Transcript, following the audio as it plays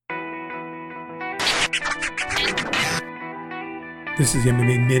This is the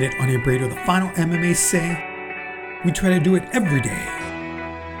MMA Minute on Amp Radio, the final MMA say. We try to do it every day.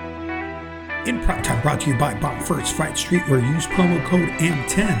 In Prime Time, brought to you by Bomb First Fight Streetwear. Use promo code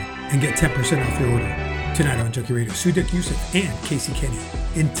AM10 and get 10% off your order. Tonight on Junkie Radio, Sudek Yusuf and Casey Kenny.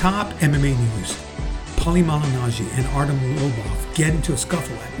 In top MMA news, Paulie Malignaggi and Artem Lobov get into a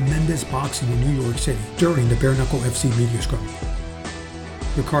scuffle at Mendes Boxing in New York City during the Bare Knuckle FC media scrum.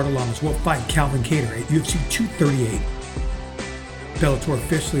 Ricardo Lamas will fight Calvin Kattar at UFC 238. Bellator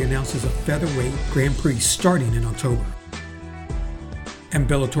officially announces a featherweight Grand Prix starting in October. And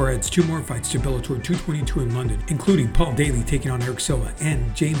Bellator adds 2 more fights to Bellator 222 in London, including Paul Daley taking on Eric Silva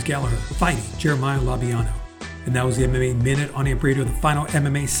and James Gallagher fighting Jeremiah Labiano. And that was the MMA Minute on Amp Radio, the final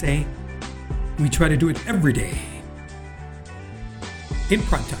MMA say. We try to do it every day in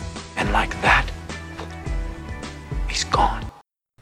prime time. And like that,